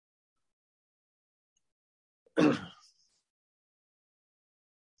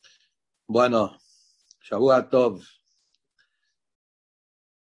Bueno, Shavua Tov.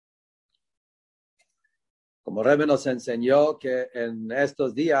 Como Rebbe nos enseñó que en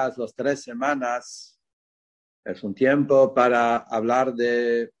estos días, los 3 semanas, es un tiempo para hablar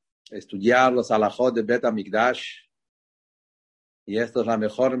de estudiar los halajot de Bet HaMikdash. Y esto es la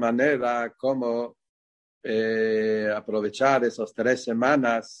mejor manera como aprovechar esos 3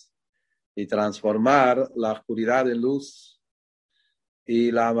 semanas y transformar la oscuridad en luz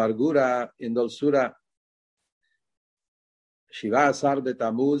y la amargura en dulzura. Shiva Asar de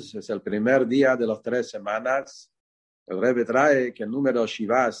Tammuz es el primer día de las 3 semanas. El Rebbe trae que el número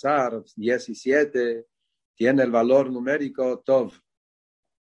Shiva Asar, 17, tiene el valor numérico Tov.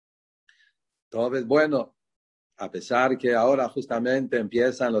 Tov es bueno, a pesar que ahora justamente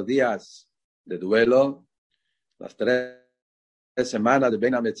empiezan los días de duelo, las 3 semanas de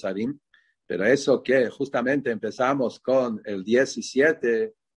Ben HaMetzarim, pero eso que justamente empezamos con el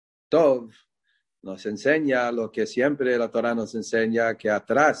 17, Tov, nos enseña lo que siempre la Torah nos enseña, que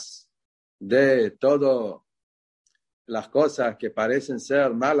atrás de todas las cosas que parecen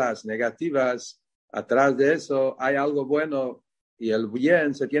ser malas, negativas, atrás de eso hay algo bueno y el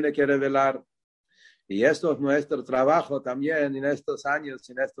bien se tiene que revelar. Y esto es nuestro trabajo también en estos años,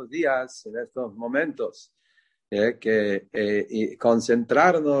 en estos días, en estos momentos. Y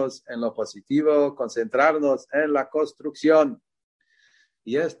concentrarnos en lo positivo, concentrarnos en la construcción.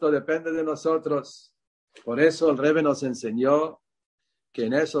 Y esto depende de nosotros. Por eso el Rebbe nos enseñó que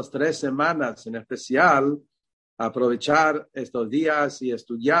en esas 3 semanas en especial, aprovechar estos días y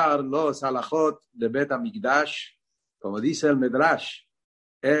estudiar los halajot de Bet HaMikdash, como dice el Midrash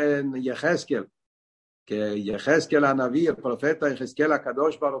en Yehezkel, que Yehezkel Anaví, el profeta Yehezkel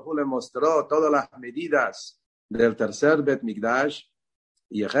HaKadosh Baruj Hu, le mostró todas las medidas del tercer Bet Mikdash,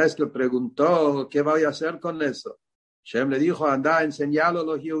 y Yehezkel preguntó, ¿qué voy a hacer con eso? Shem le dijo, anda a enseñarlo a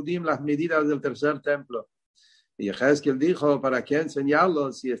los Yehudim las medidas del tercer templo. Y Yehezkel dijo, ¿para qué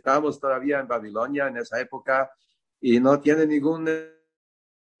enseñarlos si estamos todavía en Babilonia en esa época y no tiene ninguna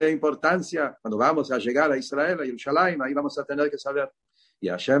importancia? Cuando vamos a llegar a Israel, a Jerusalén, ahí vamos a tener que saber. Y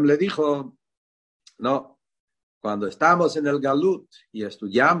Hashem le dijo, no, cuando estamos en el Galut y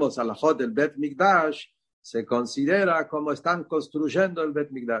estudiamos halajot del Bet Mikdash, se considera como están construyendo el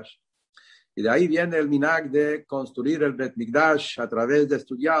Bet Mikdash. Y de ahí viene el minhag de construir el Bet Mikdash a través de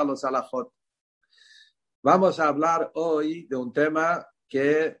estudiar los halajot. Vamos a hablar hoy de un tema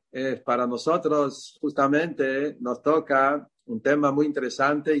que para nosotros justamente nos toca un tema muy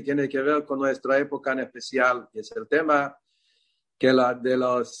interesante y tiene que ver con nuestra época en especial, que es el tema que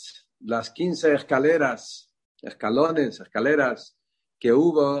las 15 escaleras que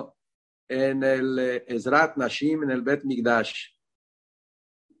hubo en el Ezrat Nashim, en el Bet Mikdash.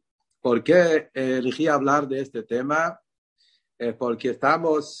 ¿Por qué elegí hablar de este tema? Porque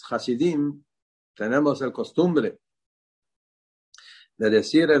estamos Hasidim, tenemos el costumbre de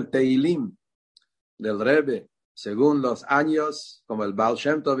decir el Teilim del Rebbe según los años, como el Baal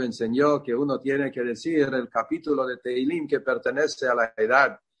Shem Tov enseñó que uno tiene que decir el capítulo de Teilim que pertenece a la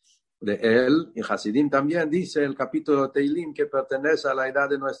edad de él, y Hasidim también dice el capítulo de Teilim que pertenece a la edad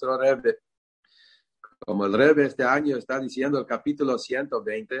de nuestro Rebbe. Como el Rebbe este año está diciendo el capítulo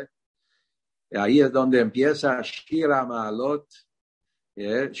 120, ahí es donde empieza Shira Ma'alot,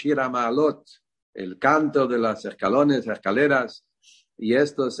 Shira Ma'alot, el canto de las escaleras, y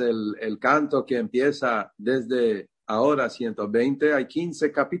esto es el canto que empieza desde ahora 120. Hay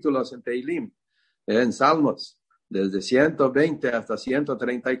 15 capítulos en Teilim, en Salmos. Desde 120 hasta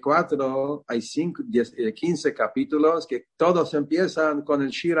 134 hay 15 capítulos que todos empiezan con el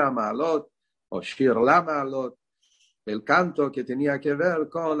Shira Ma'alot o Shir La Ma'alot, el canto que tenía que ver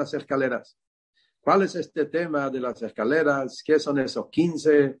con las escaleras. ¿Cuál es este tema de las escaleras? ¿Qué son esos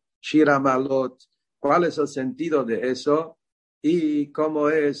 15 Shira Ma'alot? ¿Cuál es el sentido de eso? Y cómo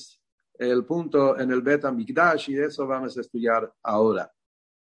es el punto en el Bet HaMikdash, y de eso vamos a estudiar ahora.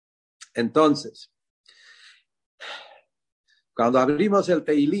 Entonces, cuando abrimos el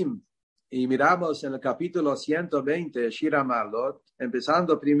Teilim y miramos en el capítulo 120, Shira Ma'alot,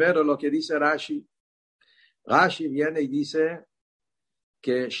 empezando primero lo que dice Rashi. Rashi viene y dice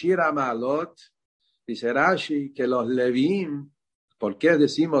que Shira Ma'alot, dice Rashi, que los Leviim, ¿por qué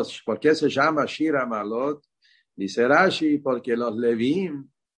se llama Shira Ma'alot? Dice Rashi, porque los Leviim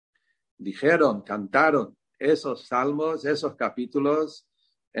cantaron esos salmos, esos capítulos,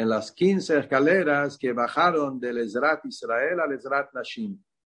 en las 15 escaleras que bajaron del Ezrat Israel al Ezrat Nashim.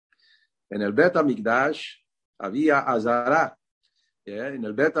 En el Bet HaMikdash había Azara. En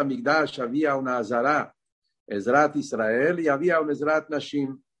el Bet HaMikdash había una Azara, Ezrat Israel, y había un Ezrat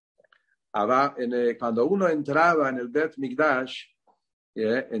Nashim. cuando uno entraba en el Bet Mikdash,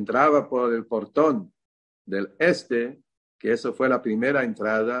 entraba por el portón del este, que eso fue la primera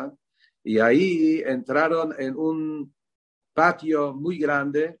entrada, y ahí entraron en un patio muy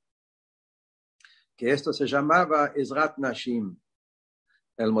grande, que esto se llamaba Ezrat Nashim.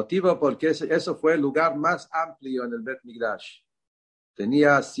 El motivo porque eso fue el lugar más amplio en el Bet Mikdash.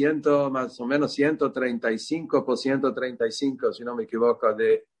 Tenía más o menos 135 por 135, si no me equivoco,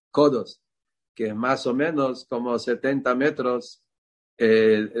 de codos, que es más o menos como 70 metros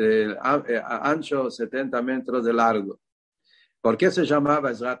ancho, 70 metros de largo. ¿Por qué se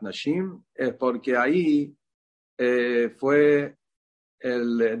llamaba Ezrat Nashim? Es porque ahí fue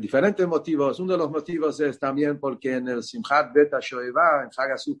diferentes motivos. Uno de los motivos es también porque en el Simchat Bet HaShoevah, en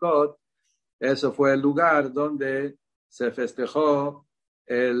Chag HaSukkot, eso fue el lugar donde se festejó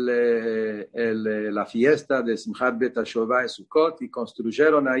la fiesta de Simchat Bet HaShoevah en Sukkot, y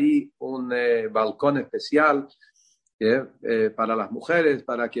construyeron ahí un balcón especial para las mujeres,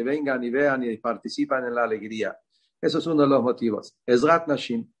 para que vengan y vean y participen en la alegría. Eso es uno de los motivos. Ezrat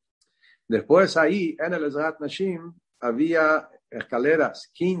Nashim. Después ahí, en el Ezrat Nashim, había escaleras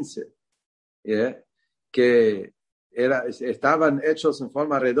 15, que estaban hechos en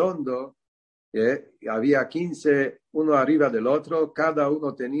forma redonda. Había 15, uno arriba del otro, cada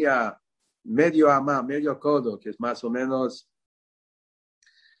uno tenía medio amá, medio codo, que es más o menos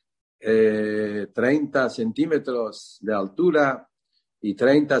 30 centímetros de altura y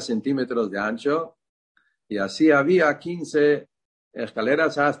 30 centímetros de ancho, y así había 15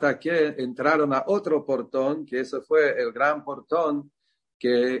 escaleras hasta que entraron a otro portón, que eso fue el gran portón,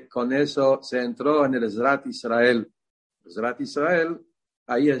 que con eso se entró en el Ezrat Israel. Ezrat Israel,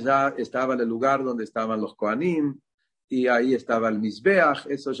 ahí ya estaba el lugar donde estaban los Kohanim, y ahí estaba el Mizbeach,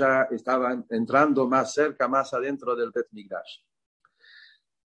 eso ya estaba entrando más cerca, más adentro del Bet Mikdash.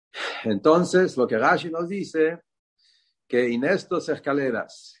 Entonces, lo que Rashi nos dice, que en estas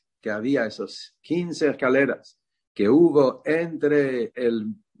escaleras, que había esos 15 escaleras que hubo entre el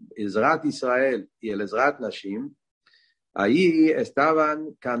Ezrat Israel y el Ezrat Nashim, ahí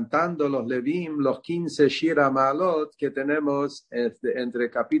estaban cantando los Levim los 15 Shir HaMa'alot que tenemos entre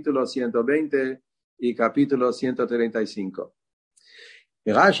capítulo 120 y capítulo 135.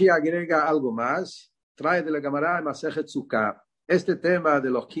 Rashi agrega algo más, trae de la Gemara en Masejet Sukkah. Este tema de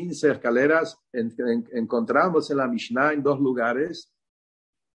los 15 escaleras encontramos en la Mishnah en dos lugares.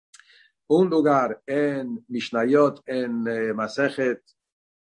 Un lugar en Mishnayot, en Masejet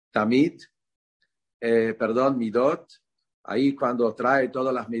Tamid, Midot, ahí cuando trae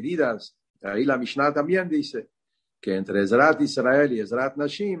todas las medidas, ahí la Mishnah también dice que entre Ezrat Israel y Ezrat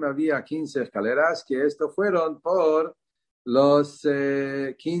Nashim había 15 escaleras, que esto fueron por los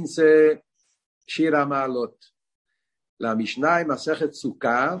 15 Shir HaMa'alot. La Mishnah en Masejet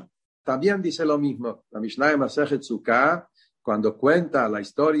Sukkah también dice lo mismo. La Mishnah en Masejet Sukkah, cuando cuenta la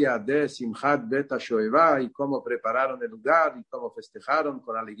historia de Simchat Bet HaShoevah y cómo prepararon el lugar y cómo festejaron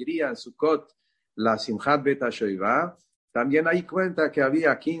con alegría en Sukkot la Simchat Bet HaShoevah, también ahí cuenta que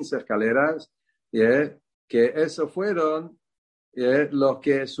había 15 escaleras, que eso fueron los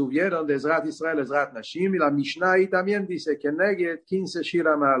que subieron de Ezrat Israel, Ezrat Nashim, y la Mishnah ahí también dice que neged 15 Shir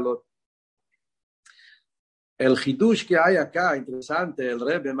HaMa'alot. El Hidush que hay acá, interesante, el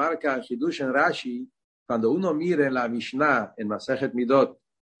Rebbe marca el Hidush en Rashi, cuando uno mira en la Mishnah, en Masejet Midot,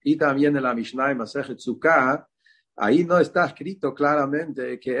 y también en la Mishnah, en Masejet Sukkah, ahí no está escrito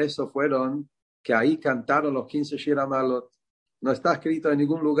claramente que eso fueron, que ahí cantaron los 15 Shir HaMa'alot. No está escrito en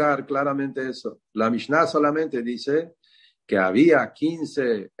ningún lugar claramente eso. La Mishnah solamente dice que había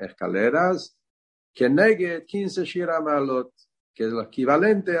 15 escaleras, que neged 15 Shir HaMa'alot, que es lo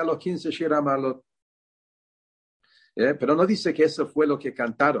equivalente a los 15 Shir HaMa'alot. Pero no dice que eso fue lo que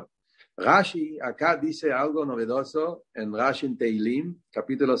cantaron. Rashi acá dice algo novedoso en Rashi en Teilim,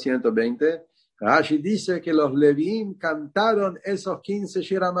 capítulo 120. Rashi dice que los Levim cantaron esos 15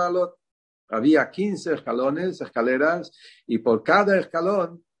 Shir HaMa'alot. Había 15 escaleras, y por cada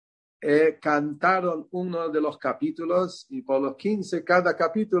escalón cantaron uno de los capítulos, y por los 15 cada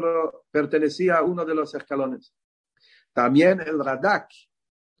capítulo pertenecía a uno de los escalones. También el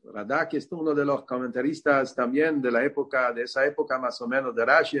Radak es uno de los comentaristas también de esa época más o menos de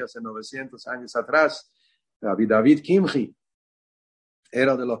Rashi, hace 900 años atrás. David Kimchi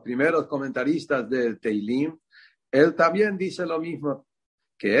era de los primeros comentaristas de Teilim. Él también dice lo mismo,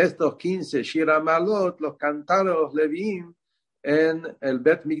 que estos 15 Shir HaMa'alot los cantaron los Levim en el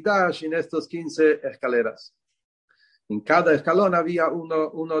Bet Mikdash, en estos 15 escaleras. En cada escalón había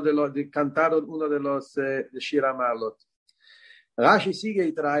cantaron uno de los Shir HaMa'alot. Rashi sigue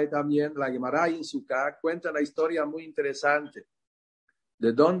y trae también la Gemara en Sukkah, cuenta una historia muy interesante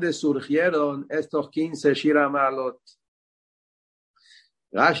 ¿de dónde surgieron estos 15 Shira Ma'alot?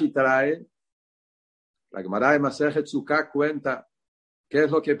 Rashi trae, la Gemara de Masejet Sukkah cuenta qué es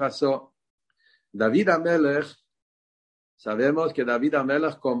lo que pasó. David Amelech, sabemos que David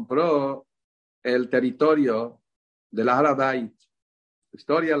Amelech compró el territorio del Harabait. La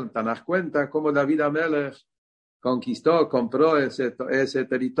historia del Tanaj cuenta cómo David Amelech compró ese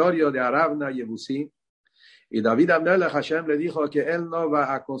territorio de Arabna y Yebusí. Y David Amelech, Hashem le dijo que él no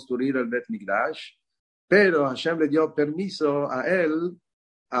va a construir el Bet Mikdash, pero Hashem le dio permiso a él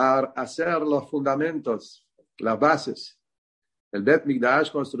a hacer los fundamentos, las bases. El Bet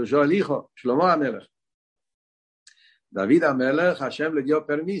Mikdash construyó el hijo, Shlomo Amelech. David Amelech, Hashem le dio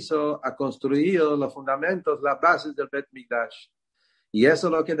permiso a construir los fundamentos, las bases del Bet Mikdash. Y eso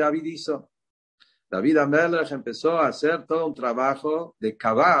es lo que David hizo. David Amelech empezó a hacer todo un trabajo de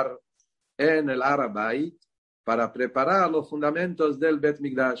cavar en el Harabait para preparar los fundamentos del Bet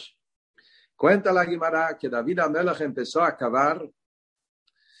Mikdash. Cuenta la Gemara que David Amelech empezó a cavar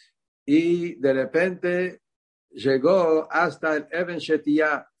y de repente llegó hasta el Even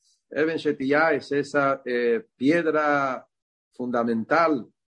Shetiyah. Even Shetiyah es esa piedra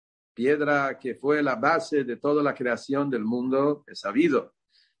fundamental, piedra que fue la base de toda la creación del mundo. Es sabido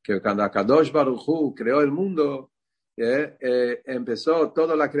que cuando Akadosh Baruj Hu creó el mundo, empezó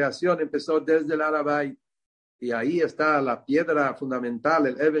toda la creación, empezó desde el Harabait. Y ahí está la piedra fundamental,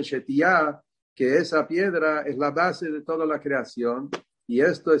 el Even Shetiyah, que esa piedra es la base de toda la creación. Y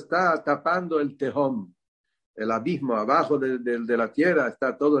esto está tapando el Tehom, el abismo. Abajo de la tierra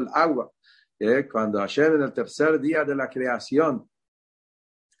está todo el agua. Cuando Hashem en el tercer día de la creación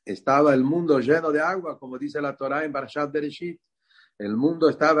estaba el mundo lleno de agua, como dice la Torah en Parashat Bereshit, el mundo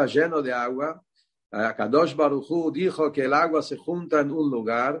estaba lleno de agua. Kadosh Baruj Hu dijo que el agua se junta en un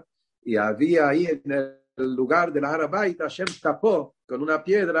lugar y había ahí en el lugar del Harabait, Hashem tapó con una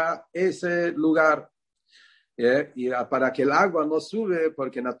piedra ese lugar. Y para que el agua no sube,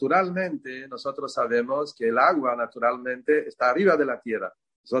 porque naturalmente nosotros sabemos que el agua naturalmente está arriba de la tierra.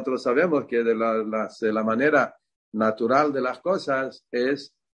 Nosotros sabemos que de la manera natural de las cosas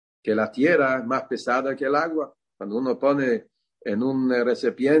es que la tierra es más pesada que el agua. Cuando uno pone en un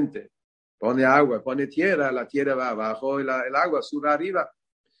recipiente, pone agua, pone tierra, la tierra va abajo y el agua sube arriba.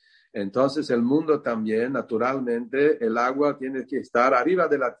 Entonces el mundo también, naturalmente, el agua tiene que estar arriba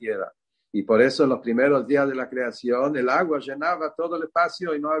de la tierra. Y por eso en los primeros días de la creación, el agua llenaba todo el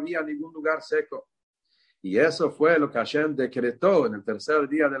espacio y no había ningún lugar seco. Y eso fue lo que Hashem decretó en el tercer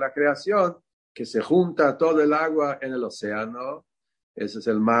día de la creación, que se junta todo el agua en el océano, ese es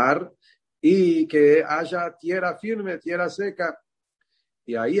el mar, y que haya tierra firme, tierra seca.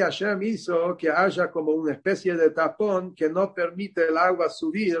 Y ahí Hashem hizo que haya como una especie de tapón que no permite el agua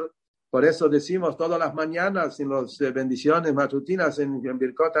subir. Por eso decimos todas las mañanas en las bendiciones matutinas en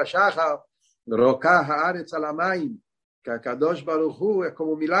Birkot HaShachar, Rokah haaretz al hamayim, que Kadosh Baruj Hu es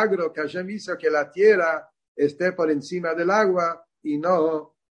como un milagro que Hashem hizo que la tierra esté por encima del agua y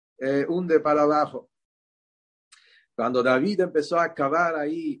no hunde para abajo. Cuando David empezó a cavar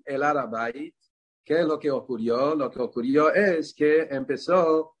ahí el Harabait, ¿qué es lo que ocurrió? Lo que ocurrió es que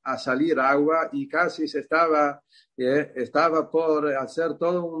empezó a salir agua y casi se estaba por hacer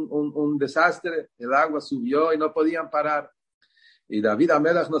todo un desastre. El agua subió y no podían parar. Y David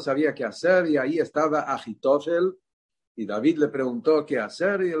Amelech no sabía qué hacer y ahí estaba Ahitofel. Y David le preguntó qué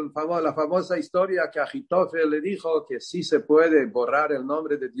hacer y la famosa historia que Ahitofel le dijo que sí se puede borrar el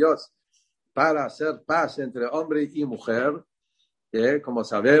nombre de Dios para hacer paz entre hombre y mujer. Como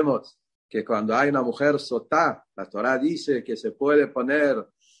sabemos que cuando hay una mujer sotá, la Torah dice que se puede poner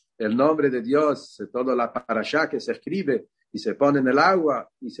el nombre de Dios, toda la parashá que se escribe y se pone en el agua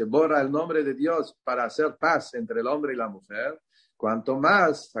y se borra el nombre de Dios para hacer paz entre el hombre y la mujer. Cuanto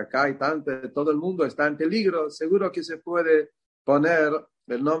más acá hay todo el mundo está en peligro, seguro que se puede poner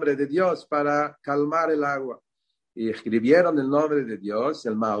el nombre de Dios para calmar el agua. Y escribieron el nombre de Dios,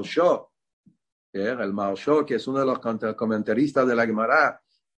 el Maharsha, el Maharsha, que es uno de los comentaristas de la Gemara,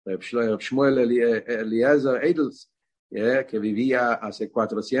 Shmuel Eliezer Edels, que vivía hace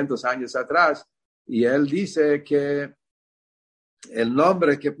 400 años atrás, y él dice que el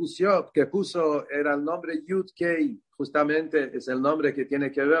nombre que puso era el nombre Yud-Kei, justamente es el nombre que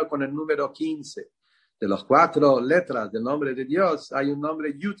tiene que ver con el número 15. De las 4 letras del nombre de Dios hay un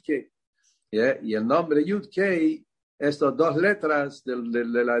nombre Yud-Kei, y el nombre Yud-Kei, estas 2 letras,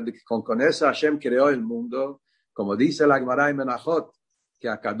 con eso Hashem creó el mundo, como dice la Gemara en Menachot, que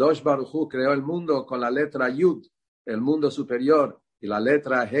Akadosh Baruj Hu creó el mundo con la letra Yud, el mundo superior, y la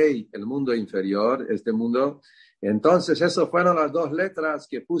letra Hei, el mundo inferior, este mundo. Entonces, esas fueron las 2 letras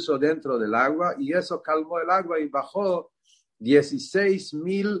que puso dentro del agua, y eso calmó el agua y bajó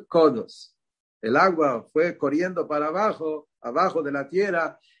 16,000 codos. El agua fue corriendo para abajo, abajo de la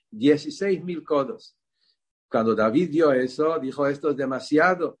tierra, 16,000 codos. Cuando David vio eso, dijo, esto es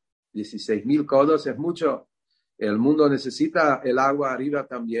demasiado. 16,000 codos es mucho. El mundo necesita el agua arriba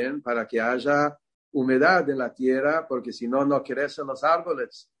también para que haya humedad en la tierra, porque si no, no crecen los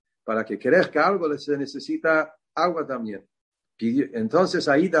árboles. Para que crezca árboles se necesita agua también. Entonces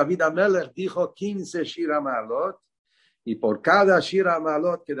ahí David Amelech dijo 15 Shir Ma'alot, y por cada Shir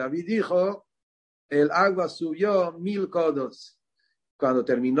Ma'alot que David dijo, el agua subió 1,000 codos. Cuando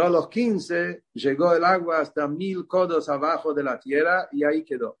terminó los 15, llegó el agua hasta 1,000 codos abajo de la tierra y ahí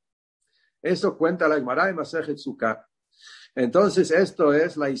quedó. Eso cuenta la Gemara en Masejet Sukkah. Entonces, esto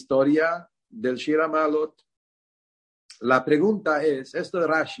es la historia del Shir Ma'alot. La pregunta es, esto de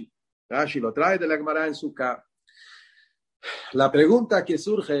Rashi. Rashi lo trae de la Gemara en Sukkah. La pregunta que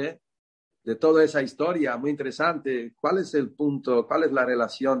surge de toda esa historia, muy interesante, ¿cuál es el punto, cuál es la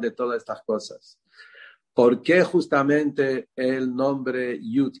relación de todas estas cosas? ¿Por qué justamente el nombre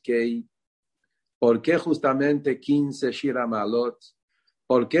Yud-Kei? ¿Por qué justamente 15 Shir Ma'alot?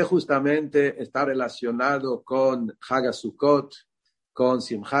 ¿Por qué justamente está relacionado con Chag HaSukkot, con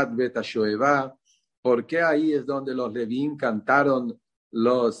Simchat Bet HaShoevah? ¿Por qué ahí es donde los Levim cantaron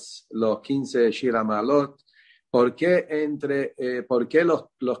los 15 Shir Ma'alot? ¿Por qué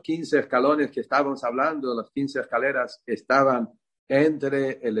los 15 escalones que estábamos hablando, las 15 escaleras, estaban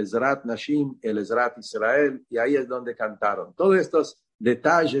entre el Ezrat Nashim, el Ezrat Israel, y ahí es donde cantaron? Todos estos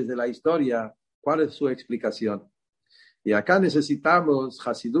detalles de la historia, ¿cuál es su explicación? Y acá necesitamos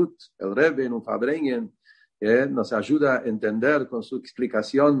Hasidut, el Rebbe en un Fabrengen, nos ayuda a entender con su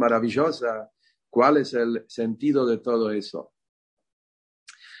explicación maravillosa cuál es el sentido de todo eso.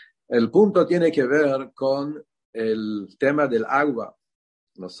 El punto tiene que ver con el tema del agua.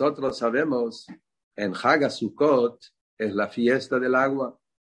 Nosotros sabemos, en Chag HaSukkot es la fiesta del agua.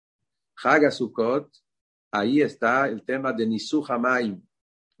 Chag HaSukkot, ahí está el tema de Nisuch HaMayim.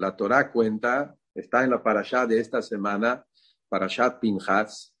 La Torah cuenta, está en la parashá de esta semana, Parashat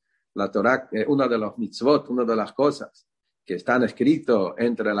Pinchas. La Torah, una de los mitzvot, una de las cosas que están escritos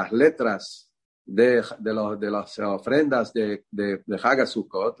entre las letras de las ofrendas de Chag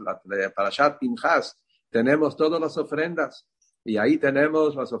HaSukkot, de Parashat Pinchas, tenemos todas las ofrendas, y ahí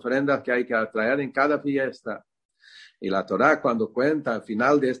tenemos las ofrendas que hay que traer en cada fiesta. Y la Torah, cuando cuenta al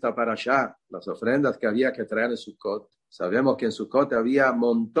final de esta parashá las ofrendas que había que traer en Sukkot, sabemos que en Sukkot había un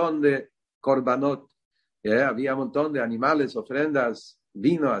montón de korbanot, había un montón de animales, ofrendas,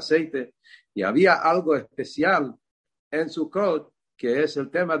 vino, aceite, y había algo especial en Sukkot, que es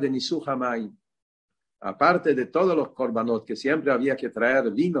el tema de Nisuch HaMayim. Aparte de todos los korbanot que siempre había que traer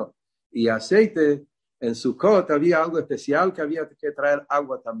vino y aceite, en Sukkot había algo especial que había que traer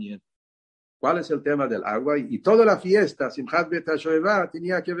agua también. ¿Cuál es el tema del agua? Y toda la fiesta, Simchat Bet HaShoevah,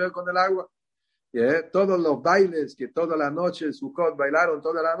 tenía que ver con el agua. Todos los bailes que toda la noche, Sukkot bailaron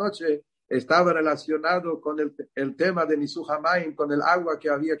toda la noche, estaba relacionado con el tema de Nisuch HaMayim, con el agua que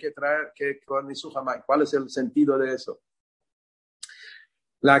había que traer con Nisuch HaMayim. ¿Cuál es el sentido de eso?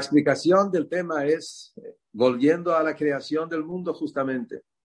 La explicación del tema es, volviendo a la creación del mundo justamente.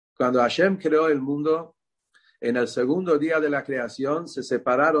 Cuando Hashem creó el mundo, en el segundo día de la creación se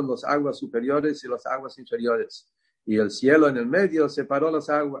separaron las aguas superiores y las aguas inferiores. Y el cielo en el medio separó las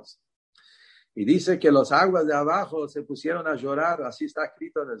aguas. Y dice que las aguas de abajo se pusieron a llorar, así está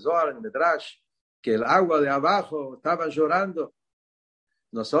escrito en el Zohar, en el Midrash, que el agua de abajo estaba llorando.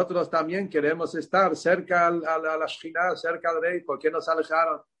 Nosotros también queremos estar cerca a la Shekhinah, cerca al Rey. ¿Por qué nos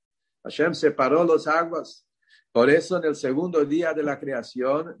alejaron? Hashem separó las aguas. Por eso en el segundo día de la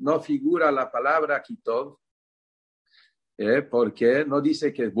creación no figura la palabra Kitov, porque no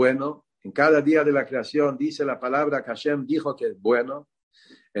dice que es bueno. En cada día de la creación dice la palabra que Hashem dijo que es bueno.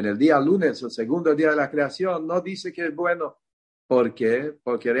 En el día lunes, el segundo día de la creación, no dice que es bueno. ¿Por qué?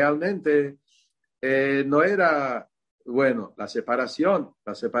 Porque realmente no era bueno. La separación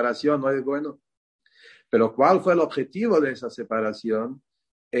no es bueno. Pero ¿cuál fue el objetivo de esa separación?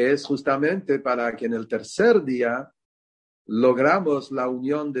 Es justamente para que en el tercer día logramos la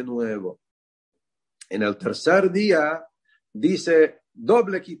unión de nuevo. En el tercer día dice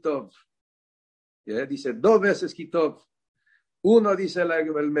doble Kitov. Dice 2 veces Kitov. Uno dice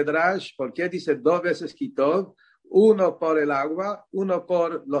el Medrash, ¿por qué dice 2 veces Kitov? Uno por el agua, uno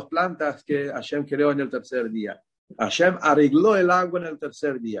por las plantas que Hashem creó en el tercer día. Hashem arregló el agua en el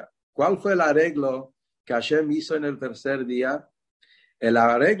tercer día. ¿Cuál fue el arreglo que Hashem hizo en el tercer día? El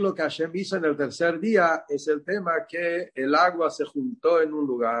arreglo que Hashem hizo en el tercer día es el tema que el agua se juntó en un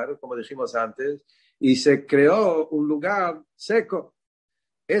lugar, como dijimos antes, y se creó un lugar seco.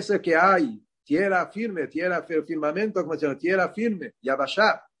 Ese que hay tierra firme, firmamento, como se llama, tierra firme,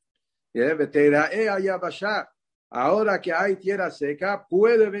 Yabashá. Yabashá. Ahora que hay tierra seca,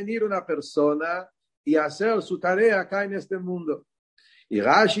 puede venir una persona y hacer su tarea acá en este mundo. Y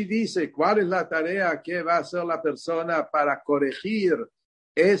Rashi dice, ¿cuál es la tarea que va a hacer la persona para corregir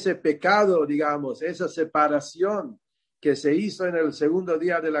ese pecado, digamos, esa separación que se hizo en el segundo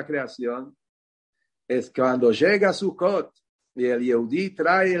día de la creación? Es cuando llega Sukkot y el Yehudí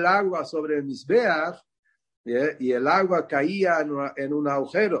trae el agua sobre el Mizbeach y el agua caía en un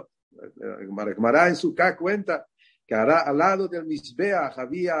agujero. Mará en Sukkot cuenta que al lado del Mizbeach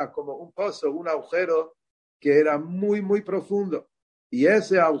había como un pozo, un agujero que era muy, muy profundo. Y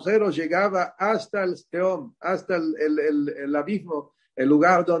ese agujero llegaba hasta el Steom, hasta el abismo, el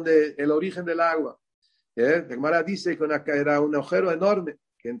lugar donde el origen del agua. La Gemara dice que era un agujero enorme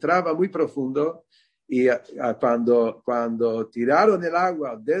que entraba muy profundo y cuando tiraron el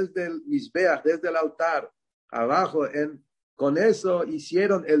agua desde el Mizbeach, desde el altar, abajo, con eso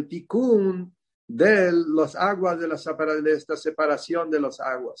hicieron el tikkun de las aguas de esta separación de las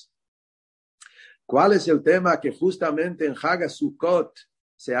aguas. ¿Cuál es el tema? Que justamente en Hag HaSukkot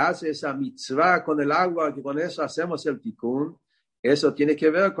se hace esa mitzvah con el agua, que con eso hacemos el tikkun. Eso tiene que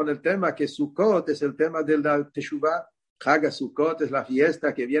ver con el tema que Sukkot es el tema de la Teshuvah. Hag HaSukkot es la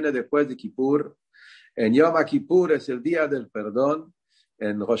fiesta que viene después de Kippur. En Yom Kippur es el día del perdón.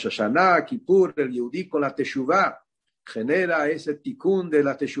 En Rosh Hashanah, Kippur, el Yehudí con la Teshuvah genera ese tikkun de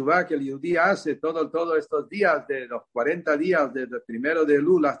la Teshuvah que el Yehudí hace todos estos días, de los 40 días, desde el primero de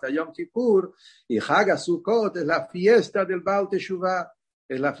Elul hasta Yom Kippur. Y Hag HaSukkot es la fiesta del Baal Teshuvah,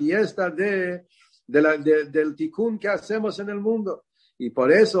 es la fiesta del tikkun que hacemos en el mundo. Y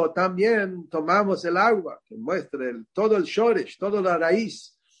por eso también tomamos el agua, que muestra todo el shoresh, toda la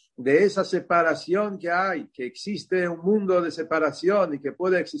raíz de esa separación que hay, que existe un mundo de separación y que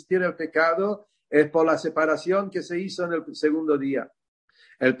puede existir el pecado, es por la separación que se hizo en el segundo día.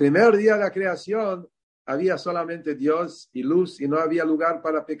 El primer día de la creación había solamente Dios y luz y no había lugar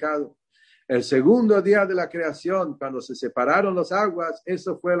para pecado. El segundo día de la creación, cuando se separaron las aguas,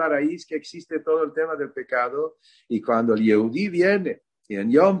 eso fue la raíz que existe todo el tema del pecado. Y cuando el Yehudí viene y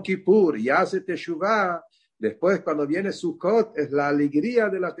en Yom Kippur y hace Teshuvah, después cuando viene Sukkot es la alegría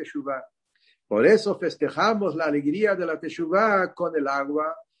de la Teshuvah. Por eso festejamos la alegría de la Teshuvah con el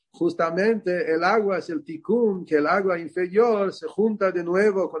agua. Justamente el agua es el tikkun, que el agua inferior se junta de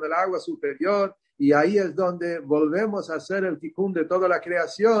nuevo con el agua superior y ahí es donde volvemos a hacer el tikkun de toda la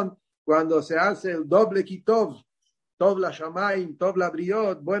creación cuando se hace el doble kitov, tov la shamayim, tov la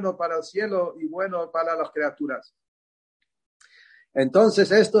briot, bueno para el cielo y bueno para las criaturas.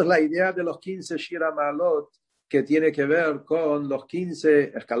 Entonces esto es la idea de los 15 Shira Ma'alot, que tiene que ver con los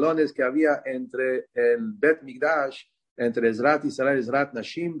 15 escalones que había entre el Bet Mikdash, entre Ezrat Israel y Ezrat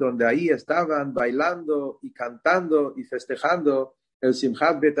Nashim, donde ahí estaban bailando y cantando y festejando el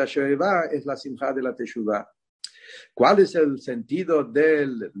Simchat Bet HaShoevah, es la Simchat de la Teshuvah. ¿Cuál es el sentido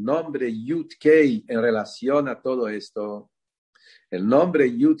del nombre Yud-Kei en relación a todo esto? El nombre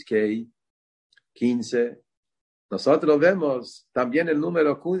Yud-Kei, 15, nosotros vemos también el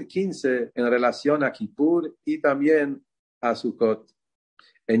número 15 en relación a Kippur y también a Sukkot.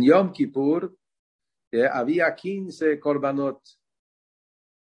 En Yom Kippur había 15 korbanot.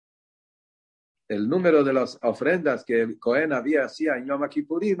 El número de las ofrendas que el Cohen hacía en Yom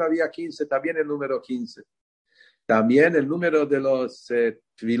Kippurim había 15, también el número 15. También el número de los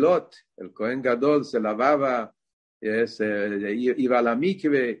tvilot, el Cohen Gadol se lavaba, iba a la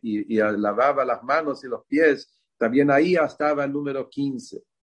mikve y lavaba las manos y los pies. También ahí estaba el número 15,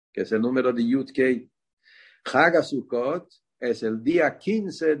 que es el número de Yud-Kei. Hag HaSukkot es el día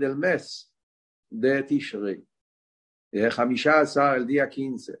 15 del mes de Tishrei. Hamishá el día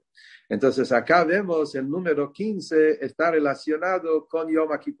 15. Entonces acá vemos el número 15 está relacionado con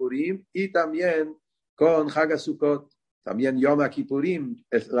Yom Kippurim y también con Hag HaSukkot. También Yom Kippurim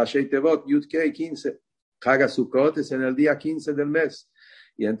es la Sheitevot Yud-Kei 15. Hag HaSukkot es en el día 15 del mes.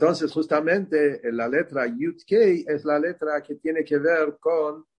 Y entonces justamente la letra Yud-Kei es la letra que tiene que ver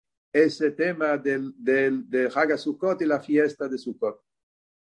con ese tema de Hag HaSukkot y la fiesta de Sukkot.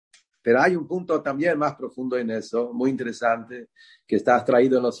 Pero hay un punto también más profundo en eso, muy interesante, que está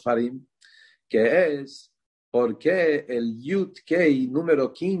traído en los Farim, que es por qué el Yud-Kei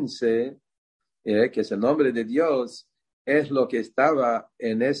número 15, que es el nombre de Dios, es lo que estaba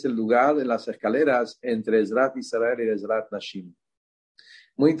en ese lugar, en las escaleras entre Ezrat Israel y Ezrat Nashim.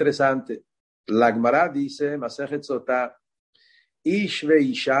 Muy interesante. La Gemara dice, Masejet Sotah, Ish ve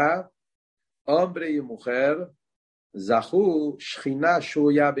Isha, hombre y mujer, Zahu Shchina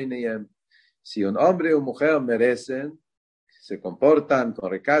Shuya Bineyem. Si un hombre o mujer merecen se comportan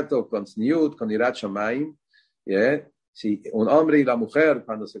con recato, con tzniut, con irat shamayim, si un hombre y la mujer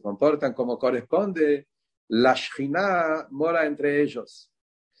cuando se comportan como corresponde, la Shekhinah mora entre ellos.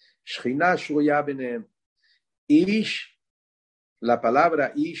 Shekhinah shuya benem. Ish, la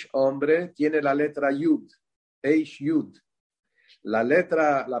palabra ish, hombre, tiene la letra yud, eish yud.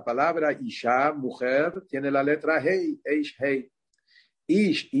 La palabra isha, mujer, tiene la letra hei, eish hei.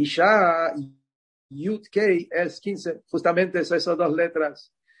 Ish, isha, yud kei es 15, justamente esas dos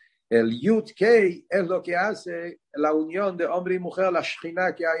letras. El yud kei es lo que hace la unión de hombre y mujer, la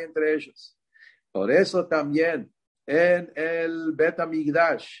Shekhinah que hay entre ellos. Por eso también en el Bet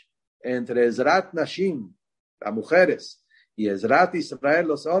HaMikdash, entre Ezrat Nashim, las mujeres, y Ezrat Israel,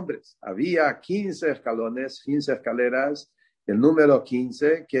 los hombres, había 15 escalones, 15 escaleras, el número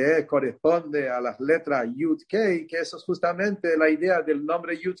 15, que corresponde a las letras Yud Kei, que eso es justamente la idea del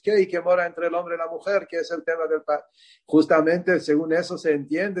nombre Yud Kei, que mora entre el hombre y la mujer, que es el tema del padre. Justamente según eso se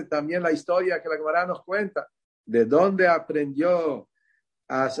entiende también la historia que la Gemara nos cuenta, de dónde aprendió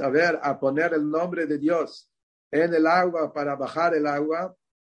a saber, a poner el nombre de Dios en el agua para bajar el agua.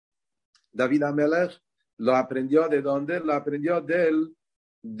 David Amelech lo aprendió ¿de dónde? Lo aprendió del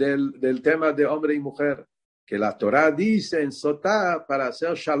tema de hombre y mujer, que la Torah dice en Sotá, para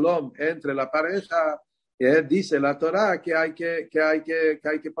hacer shalom entre la pareja, dice la Torah que hay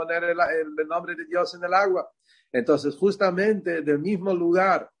que poner el nombre de Dios en el agua. Entonces, justamente del mismo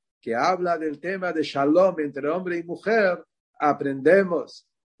lugar que habla del tema de shalom entre hombre y mujer, aprendemos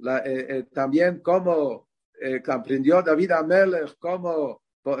también cómo aprendió David Amelech cómo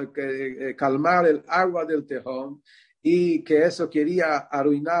calmar el agua del Tejón, y que eso quería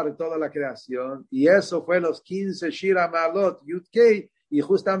arruinar toda la creación, y eso fue los 15 Shira Ma'alot Yud Kei, y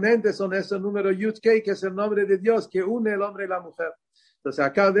justamente son esos números Yud Kei, que es el nombre de Dios que une el hombre y la mujer. Entonces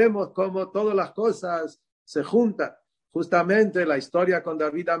acá vemos cómo todas las cosas se juntan. Justamente la historia con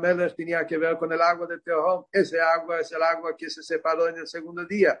David Amelech tenía que ver con el agua del Tejón. Ese agua es el agua que se separó en el segundo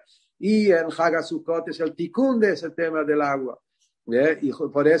día, y en Hag HaSukkot es el tikkun de ese tema del agua. Y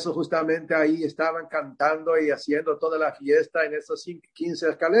por eso justamente ahí estaban cantando y haciendo toda la fiesta en esas 15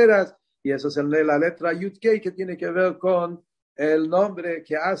 escaleras, y eso es la letra Yud Kei, que tiene que ver con el nombre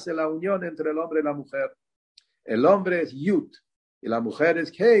que hace la unión entre el hombre y la mujer. El hombre es Yud y la mujer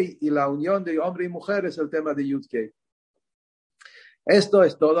es Kei, y la unión de hombre y mujer es el tema de Yud Kei. Esto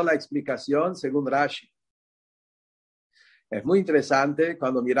es toda la explicación según Rashi. Es muy interesante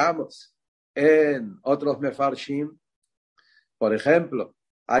cuando miramos en otros Mefarshim. Por ejemplo,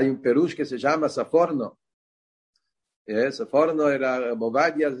 hay un perush que se llama Saforno. Saforno era,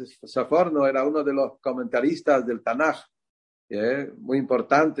 Movadia Saforno era uno de los comentaristas del Tanaj, muy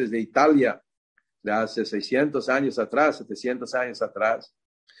importantes de Italia, de hace 600 años atrás, 700 años atrás.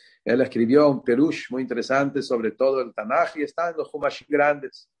 Él escribió un perush muy interesante sobre todo el Tanaj, y está en los Humashim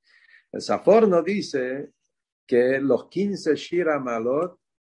grandes. El Saforno dice que los 15 Shira Ma'alot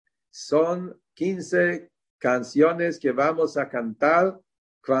son 15 canciones que vamos a cantar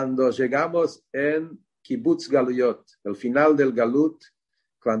cuando llegamos en Kibbutz Galuyot, el final del Galut,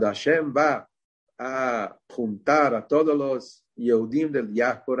 cuando Hashem va a juntar a todos los Yehudim del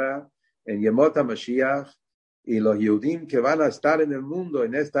diáspora en Yemot HaMashiach, y los Yehudim que van a estar en el mundo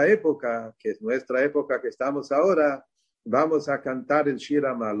en esta época, que es nuestra época que estamos ahora, vamos a cantar el Shir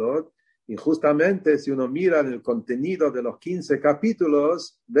HaMa'alot. Y justamente si uno mira el contenido de los 15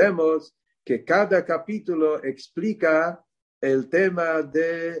 capítulos, vemos que cada capítulo explica el tema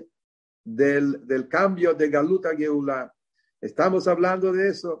del cambio de Galut a Geulah. Estamos hablando de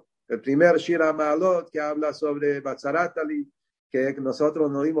eso. El primer Shir HaMa'alot, que habla sobre Batzaratali, que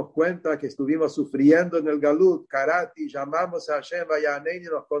nosotros nos dimos cuenta que estuvimos sufriendo en el Galut. Karati, llamamos a Hashem, Vayaneini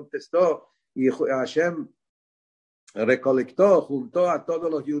nos contestó, y Hashem recolectó, juntó a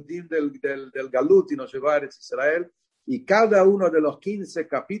todos los Yudim del Galut y nos llevó a Eretz Israel, y cada uno de los 15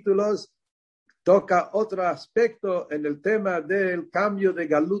 capítulos toca otro aspecto en el tema del cambio de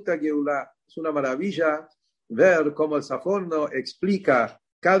Galut a Geulah. Es una maravilla ver cómo el Saforno explica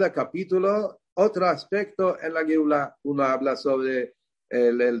cada capítulo otro aspecto en la Geulah. Uno habla sobre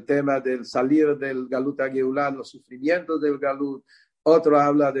el tema del salir del Galut a Geulah, los sufrimientos del Galut. Otro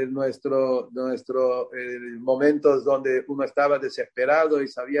habla de nuestro momentos donde uno estaba desesperado y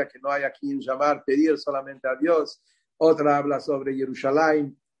sabía que no hay a quien llamar, pedir solamente a Dios. Otro habla sobre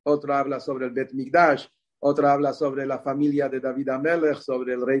Jerusalén. Otro habla sobre el Bet Mikdash. Otro habla sobre la familia de David Amelech,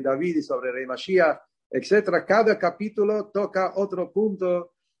 sobre el rey David y sobre el rey Mashiach, etc. Cada capítulo toca otro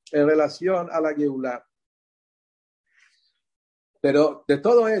punto en relación a la Geulah. Pero de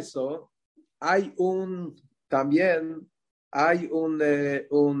todo eso hay también hay un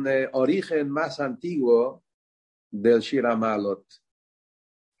origen más antiguo del Shir HaMa'alot.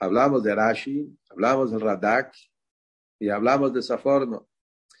 Hablamos de Rashi, hablamos del Radak y hablamos de Saforno.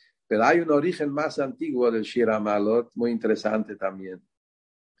 Pero hay un origen más antiguo del Shir HaMa'alot, muy interesante también.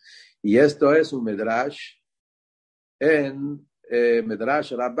 Y esto es un Medrash en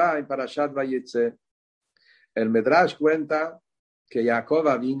Medrash Rabbah en Parashat Vayetze. El Medrash cuenta que Jacob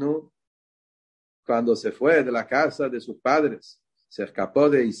Avinu, cuando se fue de la casa de sus padres, se escapó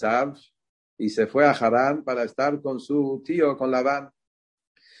de Isav y se fue a Harán para estar con su tío, con Labán.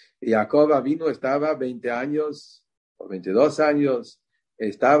 Y Jacob Avinu estaba 20 años o 22 años,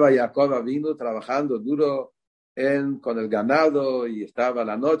 estaba Jacob Avinu trabajando duro con el ganado y estaba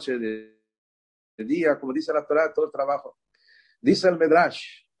la noche de día, como dice la Torah, todo el trabajo. Dice el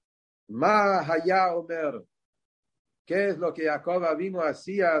Medrash, Ma Haya Omer, ¿qué es lo que Jacob Avinu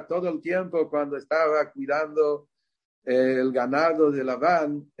hacía todo el tiempo cuando estaba cuidando el ganado de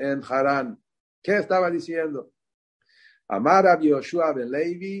Labán en Harán? ¿Qué estaba diciendo? Amar Rabbi Yoshua ben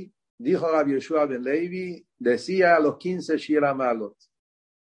Levi, dijo Rabbi Yoshua ben Levi, decía los 15 Shir HaMa'alot.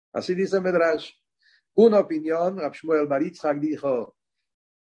 Así dice Medrash. Una opinión, Rab Shmuel bar Yitzchak dijo,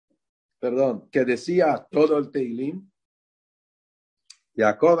 que decía todo el Teilim.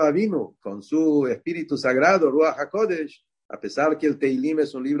 Jacob Avinu, con su espíritu sagrado, Ruach HaKodesh, a pesar que el Teilim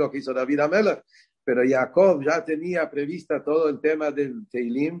es un libro que hizo David HaMelech, pero Jacob ya tenía prevista todo el tema del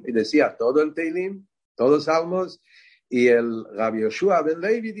Teilim y decía todo el Teilim, todos los salmos, y el Rabbi Yoshua ben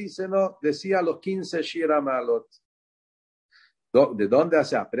Levi dice, no, decía los 15 Shir HaMa'alot. ¿De dónde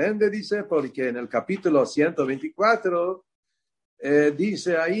se aprende? Dice, porque en el capítulo 124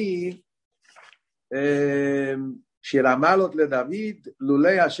 dice ahí, Shir HaMa'alot le David,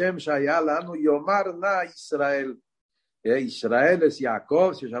 Lulei Hashem Shaya Lanu Yomar Na Israel. Israel es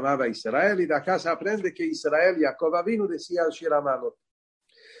Jacob, se llamaba Israel, y de acá se aprende que Israel, Jacob Avinu, decía el Shir HaMa'alot.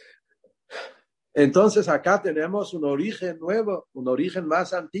 Entonces acá tenemos un origen nuevo, un origen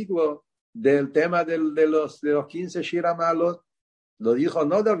más antiguo del tema de los 15 Shir HaMa'alot. Lo dijo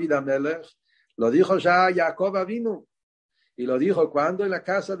no David HaMelech, lo dijo ya Jacob Avinu, y lo dijo cuando en la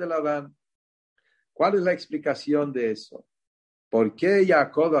casa de Labán. ¿Cuál es la explicación de eso? ¿Por qué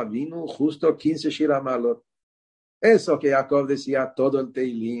Jacob Avinu justo 15 Shir HaMa'alot? Eso que Jacob decía todo el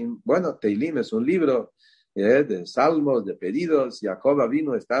Teilim. Bueno, Teilim es un libro de salmos, de pedidos. Jacob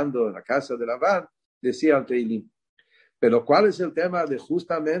Avinu estando en la casa de Labán decía el Teilim. Pero ¿cuál es el tema de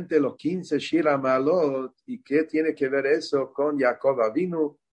justamente los 15 Shir HaMa'alot y qué tiene que ver eso con Jacob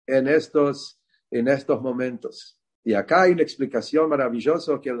Avinu en estos momentos? Y acá hay una explicación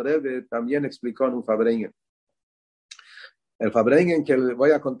maravillosa que el Rebbe también explicó en un Fabrengen. El Fabrengen que le voy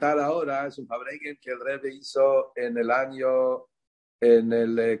a contar ahora es un Fabrengen que el Rebbe hizo en el año,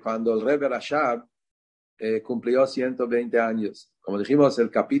 cuando el Rebbe Rashab cumplió 120 años. Como dijimos, el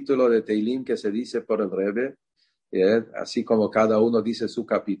capítulo de Teilim que se dice por el Rebbe, así como cada uno dice su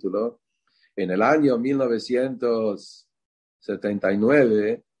capítulo, en el año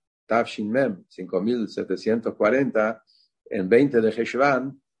 1979, Tafshin Mem, 5740, en 20 de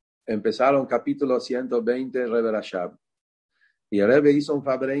Heshvan, empezaron capítulo 120 Rebbe Rashab. Y el Rebbe hizo un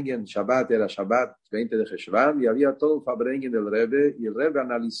Fabrengen, Shabbat era Shabbat 20 de Heshvan, y había todo un Fabrengen del Rebbe, y el Rebbe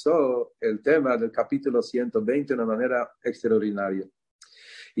analizó el tema del capítulo 120 de una manera extraordinaria.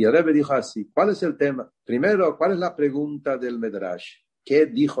 Y el Rebbe dijo así, ¿cuál es el tema? Primero, ¿cuál es la pregunta del Medrash? ¿Qué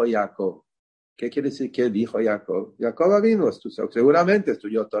dijo Jacob? ¿Qué quiere decir qué dijo Jacob? Jacob vino, seguramente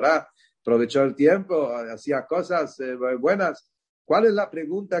estudió Torah, aprovechó el tiempo, hacía cosas buenas. ¿Cuál es la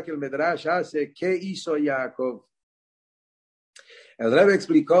pregunta que el Medrash hace? ¿Qué hizo Jacob? El Rebbe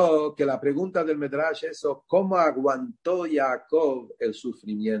explicó que la pregunta del Medrash es ¿cómo aguantó Jacob el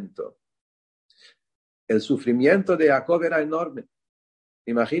sufrimiento? El sufrimiento de Jacob era enorme.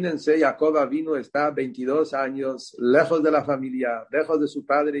 Imagínense, Jacob Avinu está 22 años, lejos de la familia, lejos de su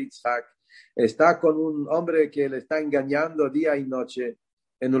padre Isaac, está con un hombre que le está engañando día y noche,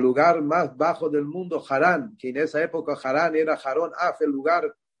 en el lugar más bajo del mundo, Harán, que en esa época Harán era Harón Af, el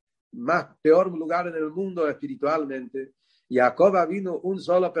lugar peor lugar en el mundo espiritualmente. Jacob Avinu, una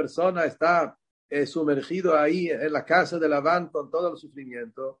sola persona, está sumergido ahí en la casa de Labán con todo el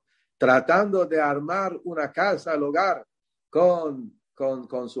sufrimiento, tratando de armar una casa, el hogar, con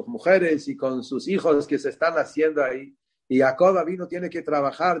sus mujeres y con sus hijos que se están haciendo ahí. Y Jacob Avinu tiene que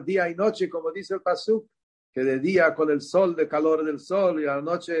trabajar día y noche, como dice el Pasuk, que de día con el sol, el calor del sol, y a la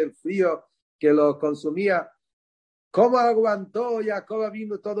noche el frío que lo consumía. ¿Cómo aguantó Jacob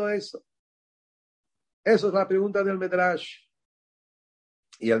Avinu todo eso? Esa es la pregunta del Medrash.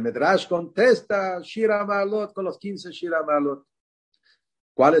 Y el Medrash contesta Shir HaMa'alot con los 15 Shir HaMa'alot.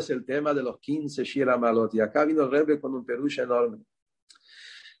 ¿Cuál es el tema de los 15 Shir HaMa'alot? Y acá vino el Rebbe con un perush enorme.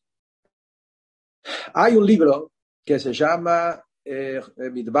 Hay un libro que se llama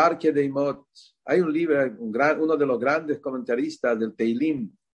Midbar Kedeimot. Hay un libro, uno de los grandes comentaristas del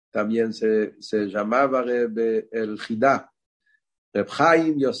Teilim, también se llamaba el Jidá, Reb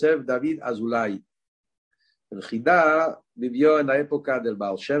Chaim Yosef David Azulay. El Jidá vivió en la época del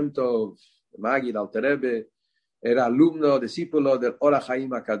Baal Shem Tov, Magid Alter Rebbe, era alumno, discípulo del Or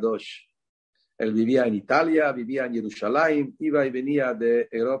HaChaim HaKadosh. Él vivía en Italia, vivía en Jerusalén, iba y venía de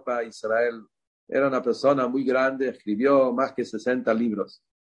Europa a Israel. Era una persona muy grande, escribió más que 60 libros.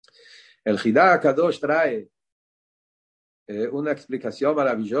 El Jidá HaKadosh trae una explicación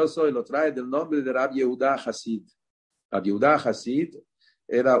maravillosa y lo trae del nombre de Rabbi Yehuda Hasid. Rabbi Yehuda Hasid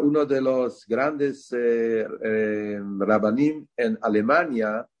era uno de los grandes rabanim en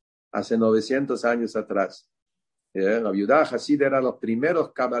Alemania hace 900 años atrás. Rabbi Yehuda Hasid era los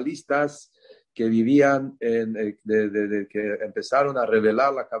primeros cabalistas que vivían, que empezaron a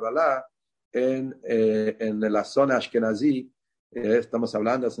revelar la Kabbalah en la zona Ashkenazí. Estamos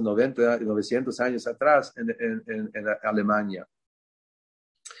hablando hace 900 años atrás en Alemania.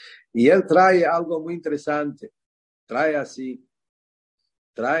 Y él trae algo muy interesante. Trae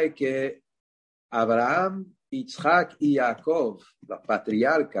que Abraham, Isaac y Jacob, los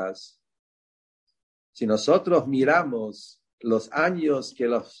patriarcas, si nosotros miramos los años que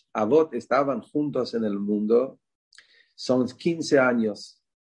los Avot estaban juntos en el mundo, son 15 años.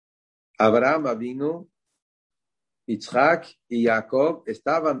 Abraham Avinu, Isaac y Jacob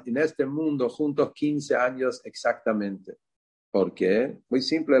estaban en este mundo juntos 15 años exactamente. ¿Por qué? Muy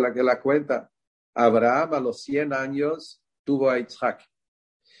simple la cuenta. Abraham a los 100 años tuvo a Isaac.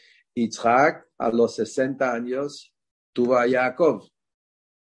 Isaac a los 60 años tuvo a Jacob.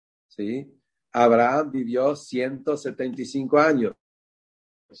 ¿Sí? Abraham vivió 175 años.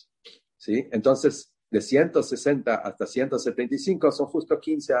 ¿Sí? Entonces, de 160 hasta 175 son justo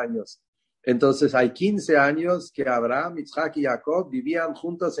 15 años. Entonces, hay 15 años que Abraham, Isaac y Jacob vivían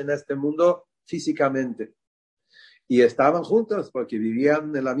juntos en este mundo físicamente. Y estaban juntos porque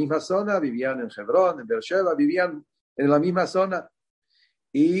vivían en la misma zona, vivían en Hebrón, en Beersheba, vivían en la misma zona.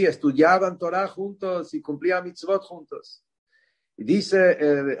 Y estudiaban Torah juntos y cumplían mitzvot juntos. Y dice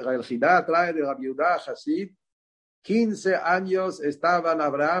el Jidá, trae de Rabbi Yehuda Hasid, 15 años estaban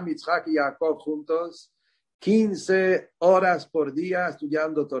Abraham, Isaac y Jacob juntos, 15 horas por día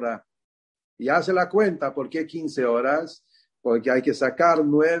estudiando Torah. Y hace la cuenta, ¿por qué 15 horas? Porque hay que sacar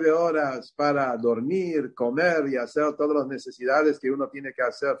 9 horas para dormir, comer y hacer todas las necesidades que uno tiene que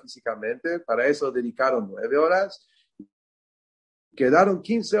hacer físicamente. Para eso dedicaron 9 horas. Quedaron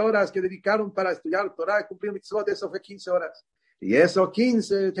 15 horas que dedicaron para estudiar Torah y cumplir mitzvot. Eso fue 15 horas. Y eso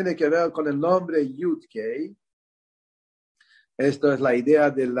 15 tiene que ver con el nombre Yud-Kei. Esto es la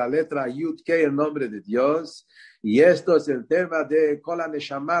idea de la letra Yud-Kei, el nombre de Dios. Y esto es el tema de Kol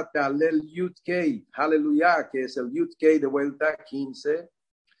HaNeshama Te'alel Yud-Kei. Aleluya, que es el Yud-Kei de vuelta 15.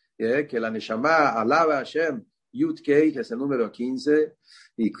 Que la Neshama alaba a Hashem. Yud-Kei, que es el número 15.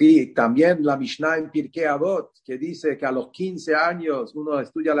 Y también la Mishnah en Pirkei Avot, que dice que a los 15 años uno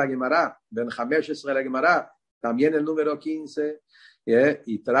estudia la Gemara. Ben Hamesh es la Gemara. También el número 15.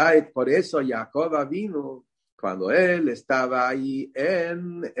 Y trae, por eso Jacob Avinu, cuando él estaba ahí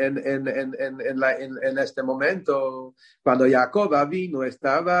en este momento, cuando Jacob Avinu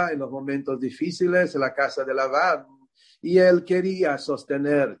estaba en los momentos difíciles en la casa de Labán, y él quería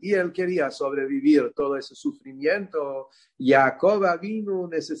sostener, y él quería sobrevivir todo ese sufrimiento, Jacob Avinu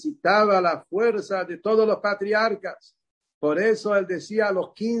necesitaba la fuerza de todos los patriarcas. Por eso él decía a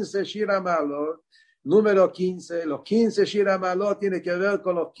los 15 Shir HaMa'alot, número 15, los 15 Shir HaMa'alot tiene que ver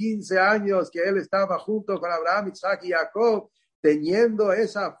con los 15 años que él estaba junto con Abraham, Isaac y Jacob, teniendo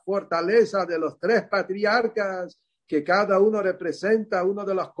esa fortaleza de los 3 patriarcas, que cada uno representa una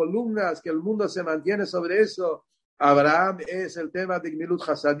de las columnas que el mundo se mantiene sobre eso. Abraham es el tema de Gmilut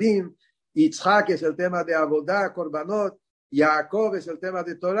Hasadim, Isaac es el tema de Avodah, Korbanot, Jacob es el tema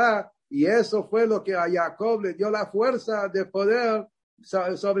de Torah, y eso fue lo que a Jacob le dio la fuerza de poder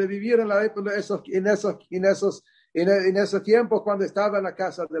sobrevivir en esos tiempos cuando estaba en la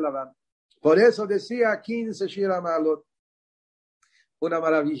casa de Labán. Por eso decía 15 Shir HaMa'alot. Una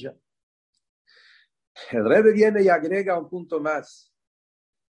maravilla. El Rebbe viene y agrega un punto más.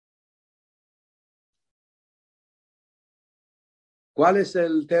 ¿Cuál es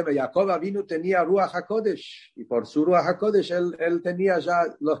el tema? Jacob Avinu tenía Ruach HaKodesh, y por su Ruach HaKodesh él tenía ya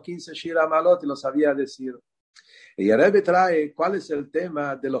los 15 Shir HaMa'alot y lo sabía decir. Y el Rebbe trae cuál es el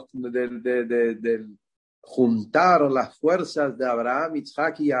tema de juntar las fuerzas de Abraham,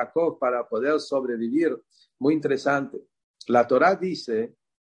 Isaac y Jacob para poder sobrevivir. Muy interesante. La Torah dice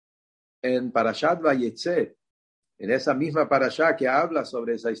en Parashat Vayetze, en esa misma Parashá que habla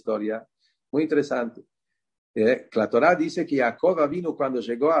sobre esa historia, muy interesante. La Torá dice que Jacob vino cuando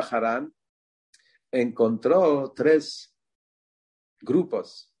llegó a Harán, encontró 3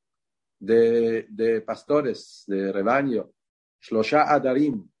 grupos de pastores, de rebaño, Shlosha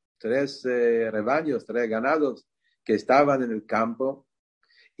Adarim, 3 rebaños, 3 ganados que estaban en el campo,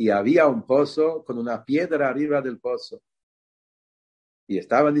 y había un pozo con una piedra arriba del pozo. Y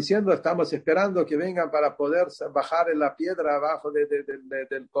estaban diciendo, estamos esperando que vengan para poder bajar en la piedra abajo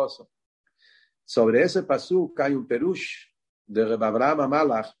del pozo. Sobre ese pasuk hay un perush de Reb Avraham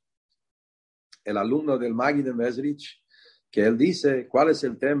Malach, el alumno del Magi de Mezrich, que él dice cuál es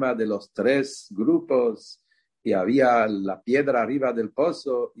el tema de los 3 grupos, y había la piedra arriba del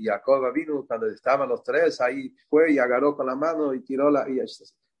pozo, y Jacob vino cuando estaban los 3, ahí fue y agarró con la mano y tiró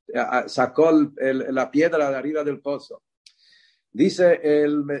sacó la piedra de arriba del pozo. Dice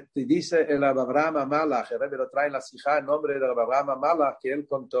el Abraham Malach, el Rebbe lo trae en la Sijá en nombre del Abraham Malach, que él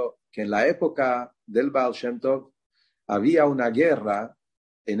contó que en la época del Baal Shem Tov había una guerra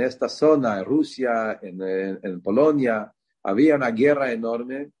en esta zona, en Rusia, en Polonia, había una guerra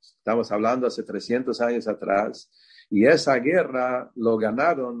enorme, estamos hablando hace 300 años atrás, y esa guerra lo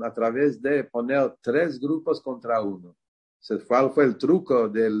ganaron a través de poner 3 grupos contra uno. ¿Cuál fue el truco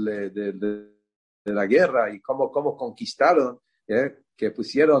de la guerra y cómo conquistaron? Que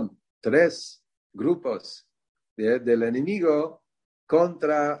pusieron 3 grupos del enemigo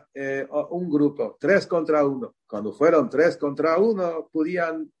contra un grupo, 3 contra 1. Cuando fueron 3 contra 1,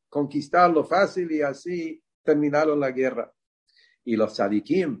 podían conquistarlo fácil y así terminaron la guerra. Y los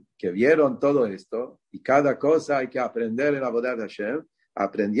tzadikim que vieron todo esto, y cada cosa hay que aprender en la Avodat Hashem,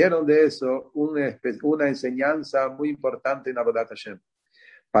 aprendieron de eso una enseñanza muy importante en la Avodat Hashem.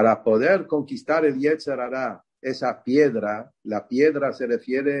 Para poder conquistar el Yetzer Hara, esa piedra, la piedra se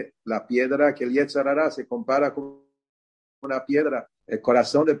refiere, la piedra que el Yetzer Hara se compara con una piedra, el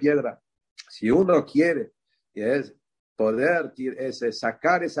corazón de piedra. Si uno quiere poder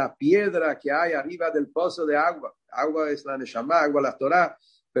sacar esa piedra que hay arriba del pozo de agua, agua es la Neshama, agua la Torah,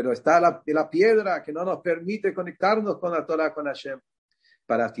 pero está la piedra que no nos permite conectarnos con la Torah, con Hashem.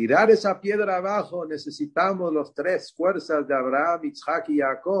 Para tirar esa piedra abajo necesitamos los 3 fuerzas de Abraham, Yitzhak y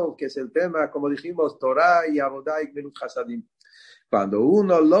Jacob, que es el tema, como dijimos, Torah y Avodah y Gemilut Hasadim. Cuando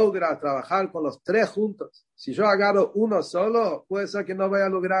uno logra trabajar con los 3 juntos, si yo agarro uno solo, puede ser que no vaya a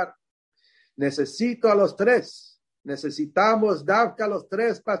lograr. Necesito a los 3. Necesitamos Davka los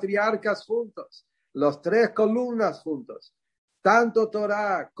 3 patriarcas juntos, los 3 columnas juntos. Tanto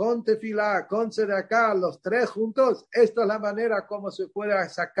Torah, con Tefilá, con Tzedakah, los 3 juntos. Esta es la manera como se puede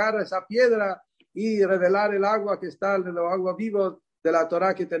sacar esa piedra y revelar el agua que está, el agua viva de la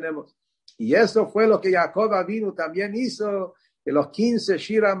Torah que tenemos. Y eso fue lo que Jacob Avinu también hizo en los 15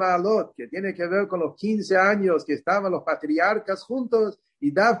 Shira Ma'alot, que tiene que ver con los 15 años que estaban los patriarcas juntos,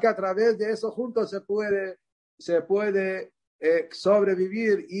 y Davka a través de eso juntos se puede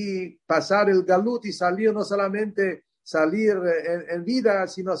sobrevivir y pasar el galut y salir, no solamente salir en vida,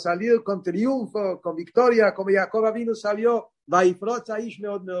 sino salir con triunfo, con victoria, como Jacob Avinu salió,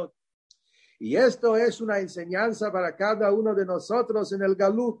 y esto es una enseñanza para cada uno de nosotros en el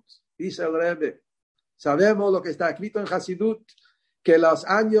galut, dice el Rebbe. Sabemos lo que está escrito en Hasidut, que los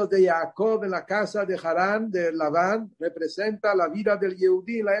años de Jacob en la casa de Harán, de Labán, representa la vida del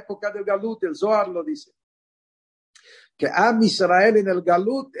Yehudí en la época del galut. El Zohar lo dice. Que Am Israel en el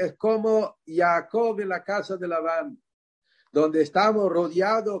galut es como Jacob en la casa de Labán, donde estamos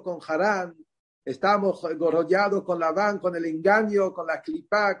rodeados con Harán, estamos rodeados con Labán, con el engaño, con la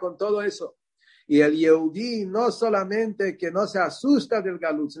clipá, con todo eso. Y el Yehudí no solamente que no se asusta del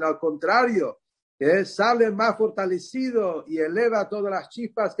galut, sino al contrario, sale más fortalecido y eleva todas las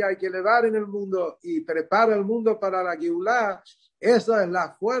chispas que hay que elevar en el mundo y prepara el mundo para la Geulá. Esa es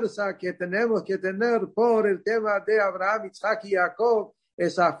la fuerza que tenemos que tener por el tema de Abraham, Isaac y Jacob,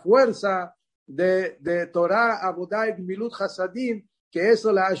 esa fuerza de Torah, Avodah y Gemilut Hasadim, que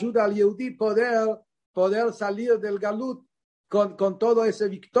eso le ayuda al Yehudí poder salir del galut con toda esa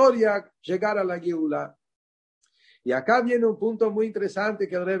victoria, llegar a la Geulá. Y acá viene un punto muy interesante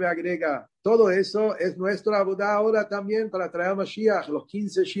que el Rebbe agrega. Todo eso es nuestra Avodah ahora también para traer Mashiach, los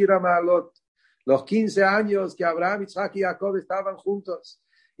 15 Shira Ma'alot, los 15 años que Abraham, Isaac y Jacob estaban juntos.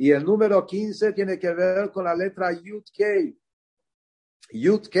 Y el número 15 tiene que ver con la letra Yud Kei.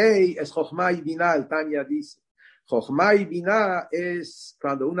 Yud Kei es Chochmah y Binah, el Tanya dice. Chochmah y Binah es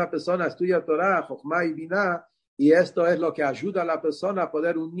cuando una persona estudia Torah, Chochmah y Binah, y esto es lo que ayuda a la persona a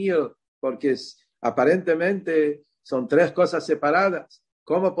poder unir, porque aparentemente son 3 cosas separadas.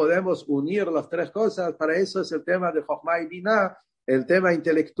 ¿Cómo podemos unir las 3 cosas? Para eso es el tema de Chochmah y Binah, el tema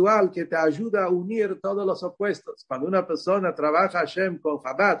intelectual que te ayuda a unir todos los opuestos. Cuando una persona trabaja Hashem con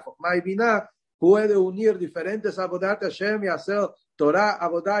Chabad, Chochmah y Binah, puede unir diferentes Avodat Hashem y hacer Torah,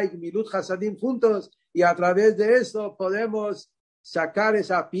 Avodah y Gmilut Hasadim juntos, y a través de eso podemos sacar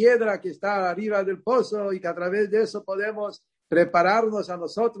esa piedra que está arriba del pozo, y que a través de eso podemos prepararnos a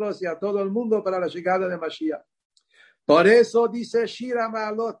nosotros y a todo el mundo para la llegada de Mashiach. Por eso dice Shira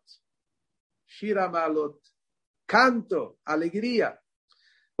Ma'alot, canto, alegría,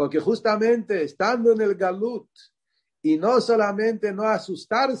 porque justamente estando en el Galut, y no solamente no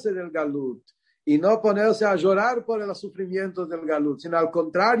asustarse del Galut, y no ponerse a llorar por los sufrimientos del Galut, sino al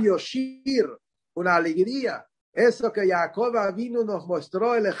contrario, Shir, una alegría. Eso que Jacob Avinu nos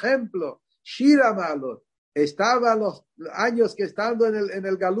mostró el ejemplo, Shira Ma'alot, estaba los años que estando en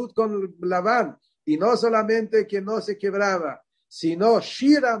el Galut con Labán, y no solamente que no se quebraba, sino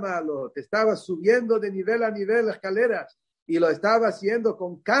Shira Ma'alot, estaba subiendo de nivel a nivel escaleras, y lo estaba haciendo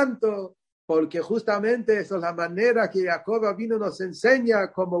con canto, porque justamente esa es la manera que Jacob Avinu nos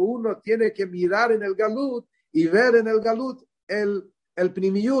enseña cómo uno tiene que mirar en el Galut y ver en el Galut el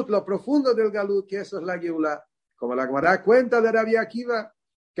primiyut, lo profundo del Galut, que eso es la Geulá. Como la Gemara cuenta de Rabbi Akiva,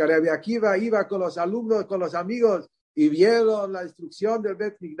 que Rabbi Akiva iba con los alumnos, con los amigos, y vieron la destrucción del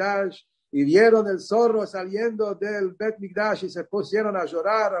Bet Mikdash, y vieron el zorro saliendo del Bet Mikdash, y se pusieron a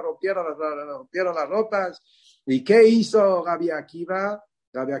llorar, rompieron las ropas. ¿Y qué hizo Rabbi Akiva?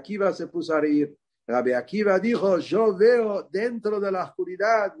 Rabbi Akiva se puso a reír. Rabbi Akiva dijo, yo veo dentro de la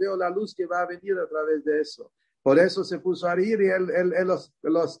oscuridad, veo la luz que va a venir a través de eso. Por eso se puso a reír y él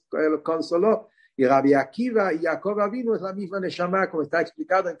los consoló. Y Rabbi Akiva y Jacob Avinu es la misma Neshama, como está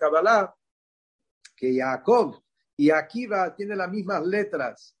explicado en Kabbalah, que Jacob y Akiva tienen las mismas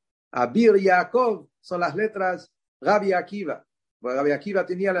letras. Abir y Jacob son las letras Rabbi Akiva. Rabbi Akiva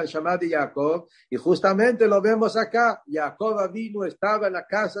tenía la Neshama de Jacob, y justamente lo vemos acá. Jacob Avinu estaba en la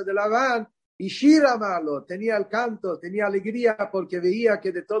casa de Labán, y Shira Ma'alot, tenía el canto, tenía alegría, porque veía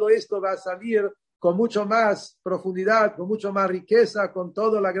que de todo esto va a salir con mucho más profundidad, con mucho más riqueza, con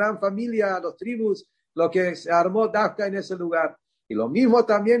toda la gran familia, los tribus, lo que se armó Dafka en ese lugar. Y lo mismo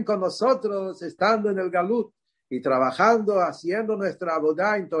también con nosotros, estando en el Galut, y trabajando, haciendo nuestra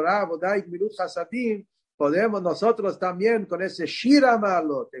Avodah en Torah, Avodah y Gmilut Hasadim, podemos nosotros también con ese Shira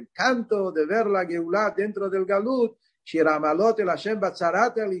Ma'alot, el canto de ver la Geulá dentro del Galut, Shira Ma'alot, el Hashem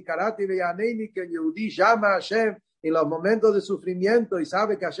Batzarat, el Ikarati Veyaneini, que el Yehudí llama a Hashem en los momentos de sufrimiento y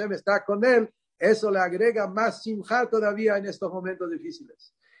sabe que Hashem está con él, eso le agrega más simja todavía en estos momentos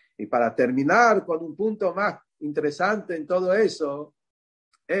difíciles. Y para terminar con un punto más interesante en todo eso,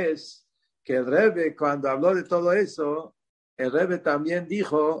 es que el Rebbe, cuando habló de todo eso, el Rebbe también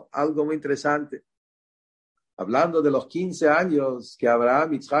dijo algo muy interesante. Hablando de los 15 años que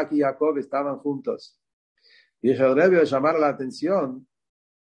Abraham, Isaac y Jacob estaban juntos. Dijo el Rebbe, llamar la atención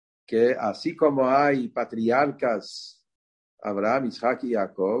que así como hay patriarcas, Abraham, Isaac y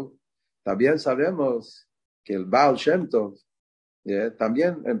Jacob, también sabemos que el Baal Shem Tov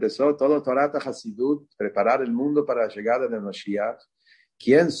también empezó todo Torah Hasidut, preparar el mundo para la llegada de Mashiach.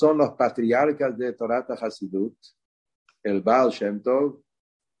 ¿Quién son los patriarcas de Torah Hasidut? El Baal Shem Tov,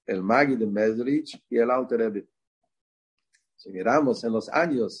 el Magi de Mezrich y el Alter Rebbe. Si miramos en los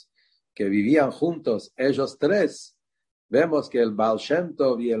años que vivían juntos ellos tres, vemos que el Baal Shem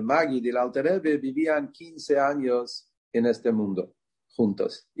Tov y el Magi del Alter Rebbe vivían 15 años en este mundo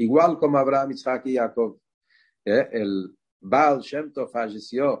juntos, igual como Abraham, Isaac y Jacob. El Baal Shem Tov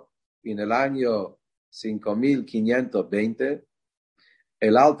falleció en el año 5520,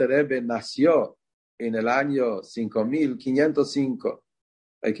 el Alter Rebbe nació en el año 5505.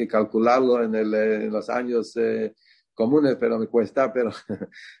 Hay que calcularlo en los años comunes, pero me cuesta, pero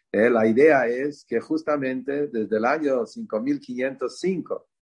la idea es que justamente desde el año 5505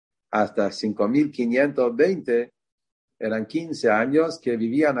 hasta 5520 eran 15 años que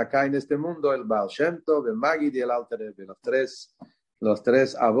vivían acá en este mundo el Baal Shem Tov, el Magid y el Alter Rebbe, los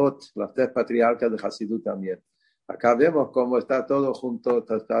tres Avot, los tres patriarcas de Hasidut también. Acá vemos cómo está todo junto,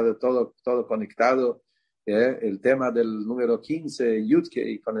 está todo conectado. El tema del número 15, Yudke,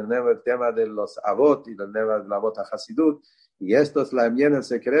 y con el tema de los Avot y del tema de la Avot Hasidut. Y esto es también el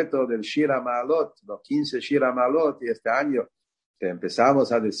secreto del Shira Ma'alot, los 15 Shira Ma'alot, y este año que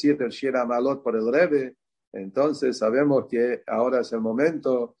empezamos a decir del Shira Ma'alot por el Rebbe, entonces sabemos que ahora es el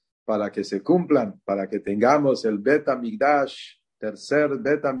momento para que se cumplan, para que tengamos el Bet HaMikdash, tercer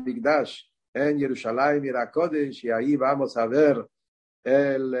Bet HaMikdash en Jerusalén y Kodesh, y ahí vamos a ver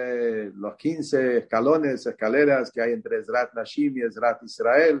los 15 escaleras que hay entre Ezrat Nashim y Ezrat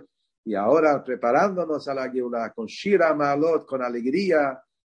Israel, y ahora preparándonos a la Geulá con Shira Ma'alot, con alegría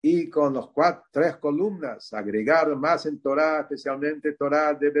y con los 3 columnas, agregar más en Torah, especialmente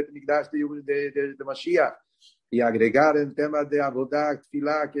Torah de Bet Mikdash de Mashiach, y agregar en temas de Avodah,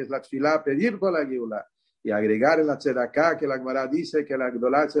 Tfilá, que es la Tfilá, pedir por la Geulá, y agregar en la Tzedaká, que la Gemara dice que la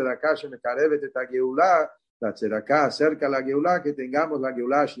Gdolá Tzedaká, Shemekarevet et Geulá, la Tzedaká acerca a la Geulá, que tengamos la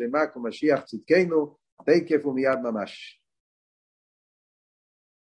Geulá Shlema con Mashiach Tzidkeinu, Teikef Umiyad Mamash.